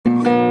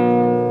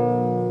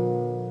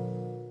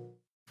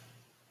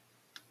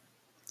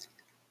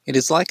It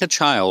is like a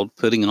child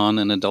putting on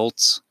an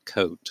adult's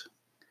coat.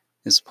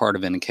 Is part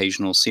of an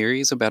occasional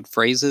series about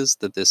phrases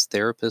that this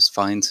therapist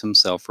finds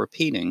himself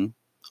repeating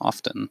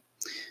often,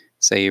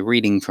 say,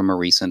 reading from a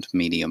recent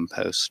Medium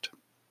post.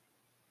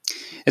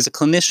 As a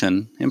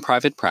clinician in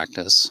private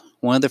practice,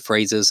 one of the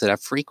phrases that I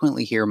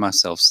frequently hear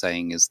myself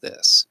saying is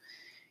this: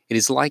 it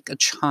is like a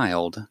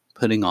child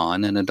putting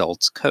on an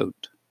adult's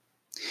coat.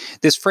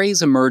 This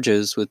phrase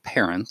emerges with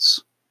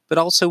parents, but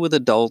also with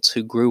adults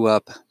who grew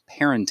up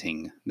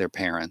parenting their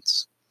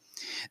parents.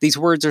 These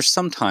words are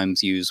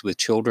sometimes used with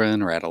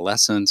children or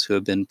adolescents who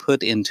have been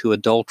put into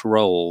adult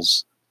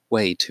roles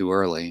way too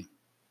early.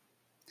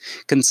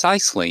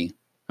 Concisely,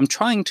 I'm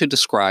trying to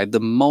describe the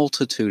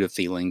multitude of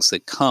feelings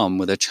that come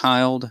with a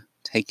child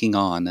taking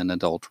on an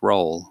adult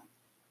role.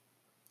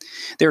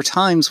 There are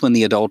times when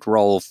the adult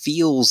role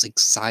feels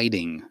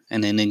exciting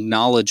and an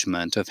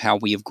acknowledgement of how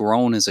we have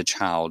grown as a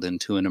child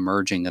into an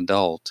emerging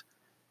adult.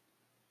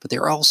 But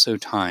there are also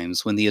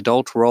times when the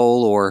adult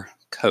role, or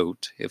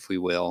coat, if we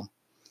will,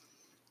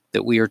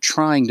 that we are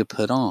trying to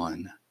put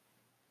on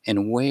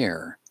and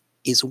wear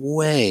is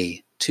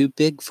way too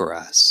big for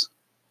us.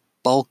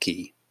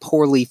 Bulky,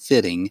 poorly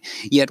fitting,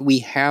 yet we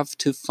have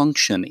to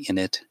function in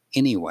it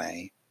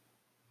anyway.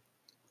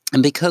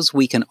 And because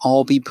we can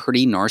all be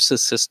pretty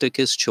narcissistic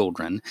as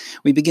children,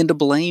 we begin to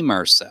blame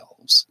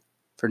ourselves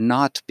for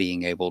not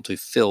being able to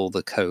fill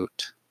the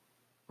coat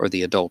or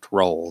the adult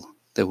role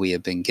that we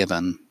have been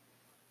given.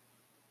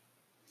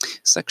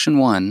 Section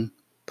 1,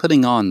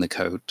 putting on the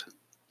coat.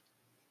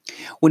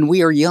 When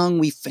we are young,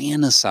 we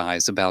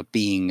fantasize about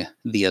being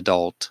the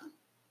adult.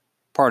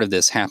 Part of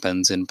this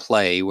happens in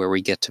play, where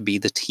we get to be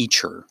the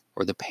teacher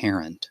or the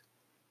parent.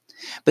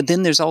 But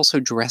then there's also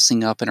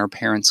dressing up in our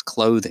parents'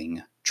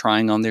 clothing,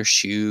 trying on their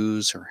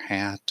shoes or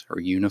hat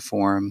or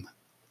uniform.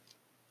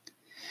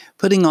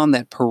 Putting on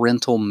that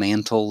parental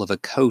mantle of a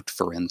coat,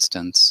 for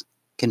instance,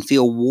 can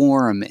feel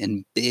warm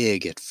and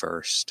big at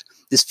first.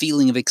 This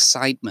feeling of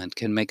excitement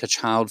can make a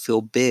child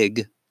feel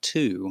big,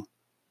 too.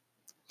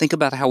 Think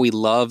about how we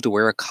love to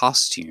wear a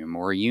costume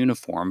or a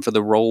uniform for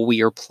the role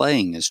we are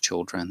playing as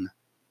children.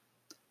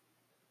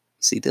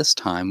 See, this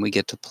time we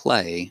get to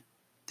play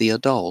the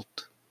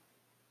adult.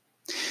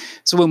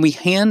 So when we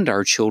hand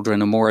our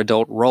children a more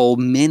adult role,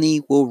 many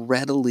will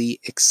readily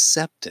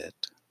accept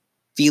it,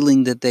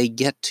 feeling that they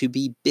get to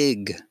be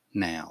big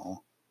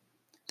now.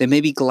 They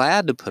may be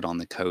glad to put on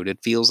the coat.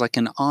 It feels like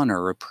an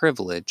honor, a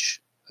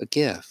privilege, a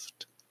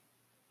gift.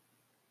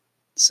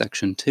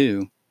 Section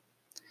 2.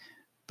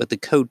 But the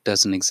coat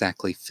doesn't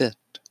exactly fit.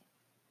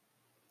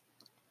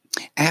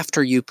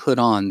 After you put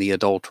on the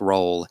adult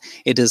role,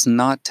 it does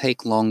not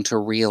take long to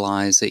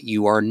realize that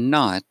you are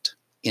not,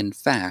 in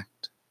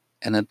fact,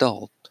 an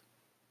adult.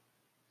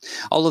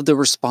 All of the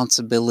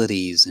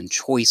responsibilities and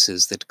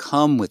choices that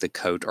come with the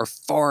coat are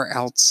far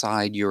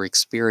outside your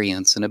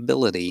experience and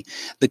ability.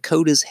 The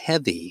coat is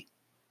heavy.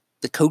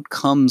 The coat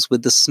comes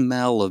with the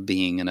smell of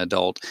being an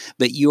adult,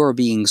 but you are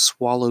being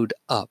swallowed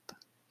up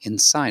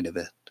inside of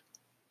it.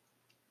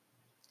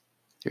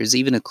 There's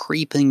even a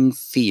creeping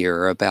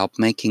fear about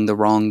making the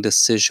wrong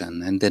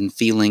decision and then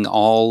feeling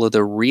all of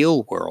the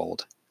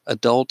real-world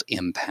adult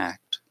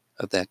impact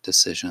of that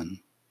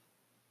decision.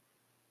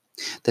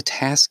 The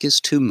task is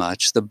too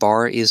much, the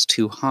bar is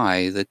too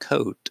high, the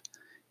coat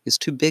is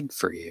too big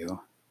for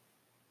you.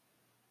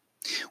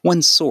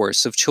 One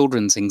source of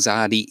children's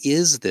anxiety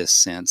is this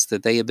sense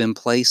that they have been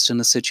placed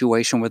in a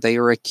situation where they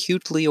are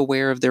acutely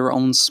aware of their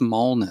own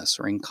smallness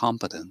or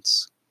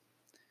incompetence.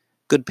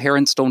 Good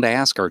parents don't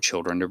ask our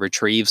children to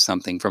retrieve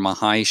something from a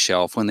high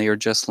shelf when they are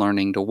just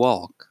learning to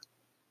walk.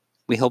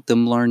 We help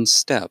them learn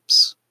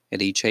steps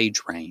at each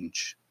age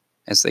range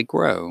as they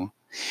grow,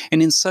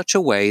 and in such a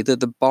way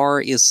that the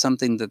bar is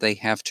something that they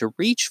have to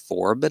reach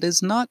for, but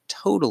is not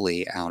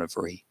totally out of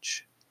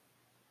reach.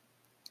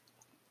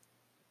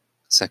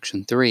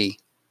 Section 3.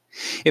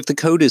 If the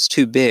coat is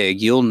too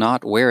big, you'll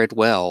not wear it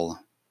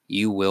well.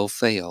 You will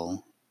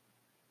fail.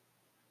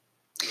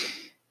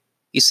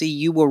 You see,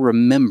 you will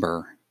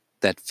remember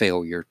that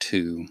failure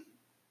too.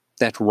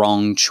 That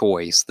wrong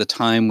choice, the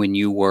time when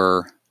you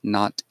were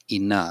not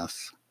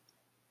enough.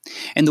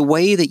 And the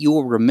way that you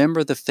will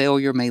remember the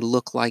failure may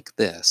look like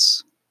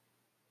this: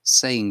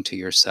 saying to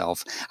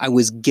yourself, I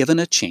was given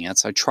a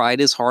chance, I tried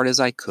as hard as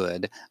I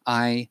could,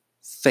 I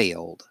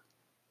failed.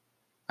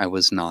 I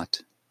was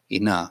not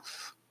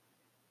enough.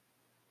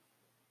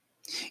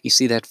 You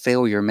see, that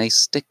failure may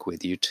stick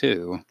with you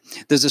too.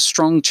 There's a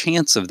strong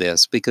chance of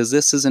this because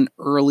this is an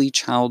early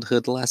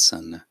childhood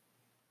lesson,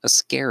 a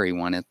scary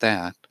one at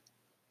that.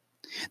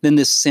 Then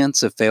this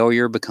sense of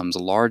failure becomes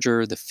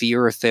larger. The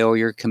fear of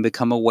failure can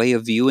become a way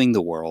of viewing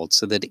the world,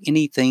 so that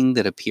anything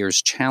that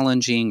appears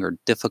challenging or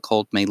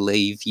difficult may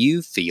leave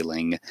you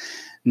feeling,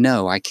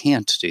 no, I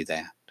can't do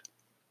that.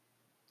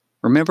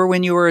 Remember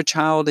when you were a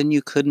child and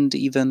you couldn't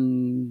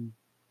even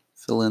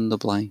fill in the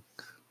blank?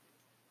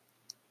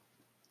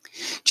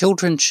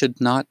 Children should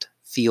not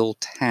feel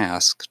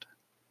tasked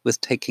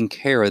with taking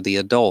care of the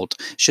adult,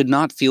 should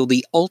not feel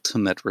the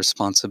ultimate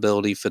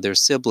responsibility for their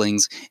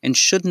siblings, and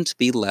shouldn't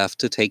be left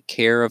to take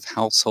care of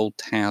household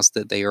tasks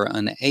that they are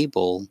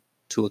unable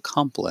to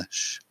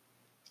accomplish.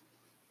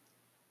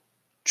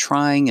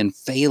 Trying and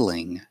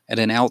failing at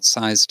an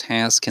outsized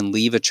task can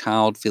leave a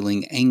child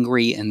feeling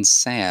angry and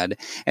sad,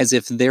 as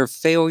if their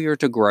failure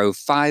to grow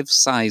 5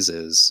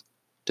 sizes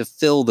to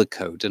fill the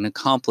coat and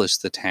accomplish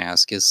the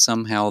task is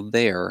somehow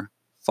their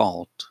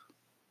fault.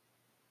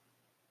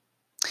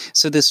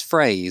 So this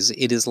phrase,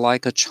 "it is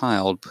like a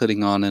child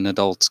putting on an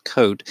adult's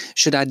coat,"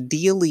 should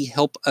ideally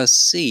help us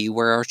see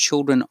where our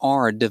children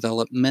are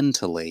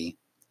developmentally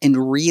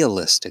and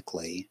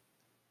realistically.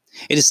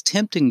 It is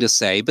tempting to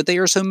say, but they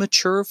are so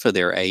mature for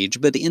their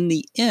age. But in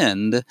the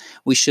end,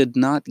 we should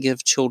not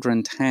give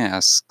children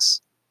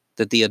tasks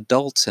that the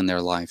adults in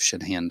their life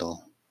should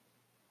handle.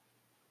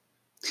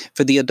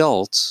 For the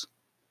adults,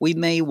 we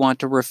may want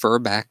to refer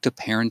back to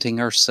parenting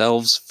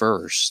ourselves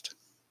first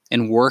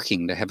and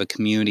working to have a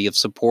community of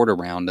support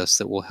around us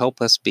that will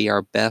help us be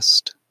our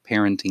best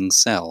parenting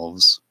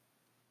selves.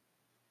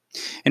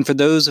 And for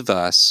those of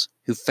us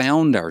who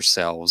found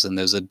ourselves in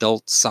those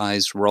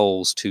adult-sized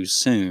roles too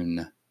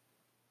soon,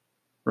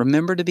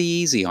 remember to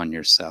be easy on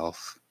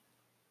yourself.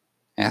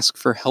 Ask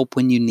for help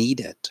when you need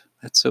it.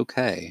 That's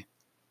okay.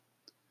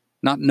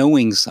 Not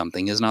knowing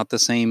something is not the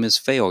same as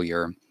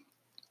failure.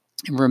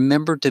 And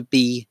remember to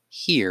be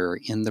here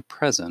in the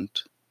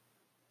present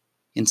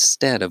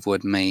instead of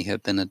what may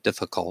have been a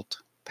difficult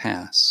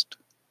past.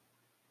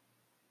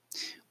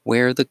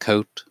 Wear the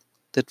coat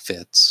that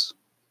fits.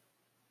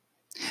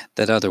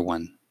 That other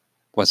one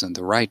wasn't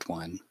the right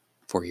one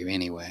for you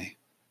anyway.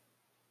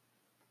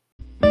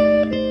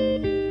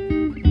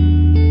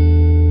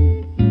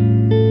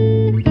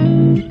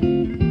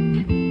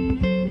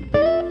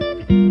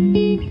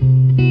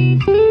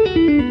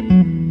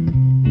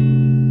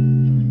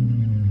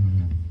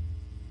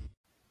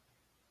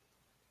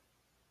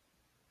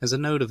 As a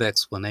note of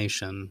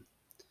explanation,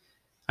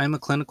 I am a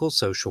clinical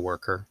social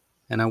worker,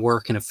 and I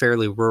work in a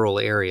fairly rural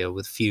area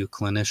with few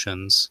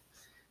clinicians.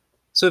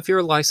 So if you're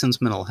a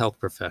licensed mental health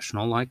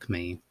professional like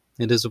me,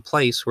 it is a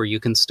place where you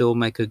can still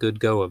make a good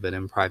go of it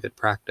in private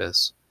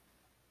practice.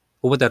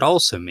 But what that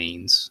also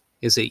means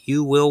is that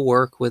you will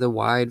work with a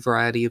wide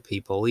variety of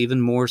people, even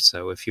more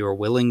so if you are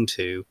willing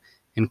to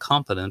and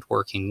competent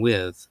working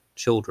with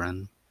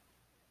children.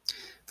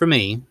 For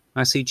me,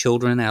 I see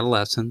children,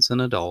 adolescents, and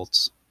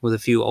adults, with a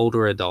few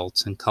older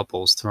adults and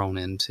couples thrown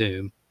in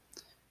too.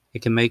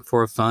 It can make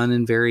for a fun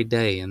and varied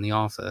day in the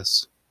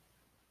office.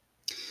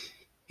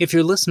 If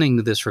you're listening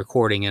to this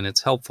recording and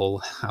it's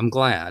helpful, I'm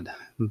glad,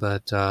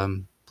 but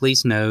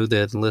please know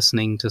that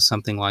listening to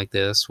something like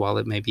this, while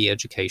it may be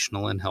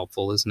educational and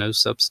helpful, is no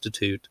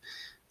substitute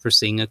for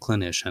seeing a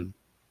clinician.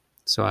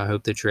 So I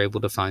hope that you're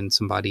able to find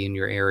somebody in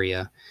your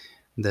area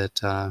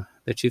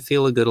that you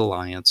feel a good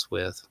alliance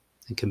with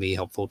and can be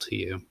helpful to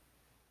you.